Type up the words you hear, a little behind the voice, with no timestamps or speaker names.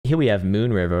here we have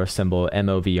Moonriver, symbol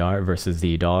MOVR versus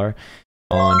the dollar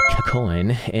on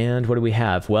Coin. And what do we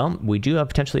have? Well, we do have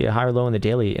potentially a higher low in the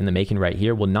daily in the making right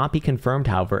here. Will not be confirmed,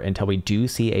 however, until we do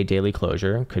see a daily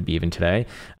closure, could be even today,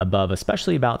 above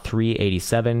especially about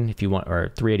 387 if you want,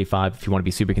 or 385 if you want to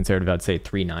be super conservative. I'd say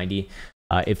 390.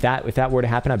 If that were to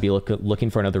happen, I'd be looking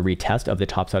for another retest of the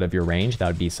top side of your range. That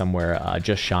would be somewhere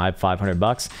just shy of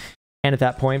 $500. And at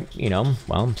that point, you know,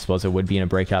 well, I suppose it would be in a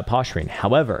breakout posturing.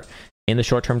 However, in the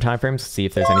short-term timeframes, see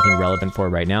if there's anything relevant for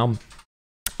it right now.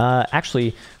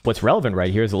 Actually, what's relevant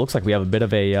right here is it looks like we have a bit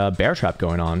of a bear trap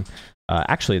going on.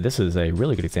 Actually, this is a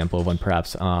really good example of one,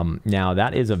 perhaps. Now,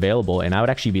 that is available, and I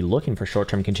would actually be looking for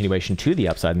short-term continuation to the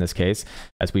upside in this case,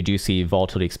 as we do see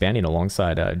volatility expanding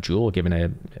alongside Jewel,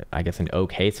 given I guess, an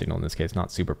okay signal in this case.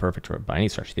 Not super perfect by any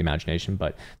stretch of the imagination,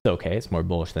 but it's okay. It's more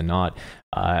bullish than not.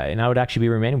 And I would actually be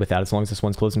remaining with that as long as this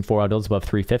one's closing 4-hour bills above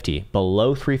 350.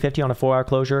 Below 350 on a 4-hour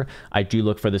closure, I do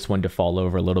look for this one to fall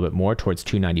over a little bit more towards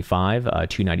 295,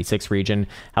 296 region.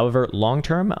 However,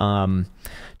 long-term,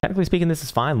 technically speaking, this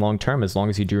is fine long-term as long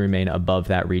as you do remain above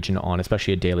that region on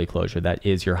especially a daily closure. That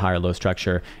is your higher low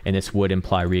structure, and this would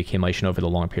imply reaccumulation over the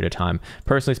long period of time.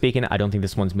 Personally speaking, I don't think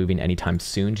this one's moving anytime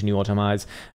soon to new all-time highs,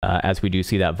 as we do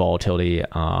see that volatility,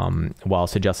 while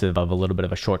suggestive of a little bit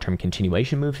of a short-term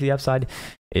continuation move to the upside,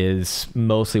 is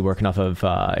mostly working off of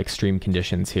extreme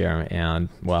conditions here. And,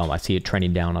 well, I see it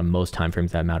trending down on most timeframes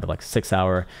that matter, like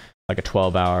 6-hour, like a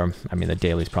 12-hour. I mean, the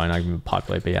daily's probably not even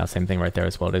populate, but yeah, same thing right there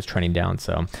as well. It is trending down.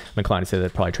 So I'm inclined to say that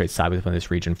it probably trades sideways within this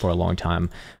region for a long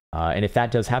time. And if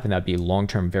that does happen, that'd be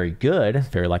long-term very good,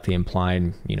 very likely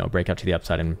implying, you know, breakout to the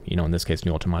upside and, you know, in this case,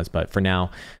 new all-time highs. But for now,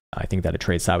 I think that it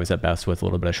trades sideways at best with a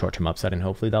little bit of short-term upside, and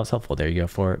hopefully that was helpful. There you go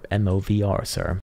for MOVR, sir.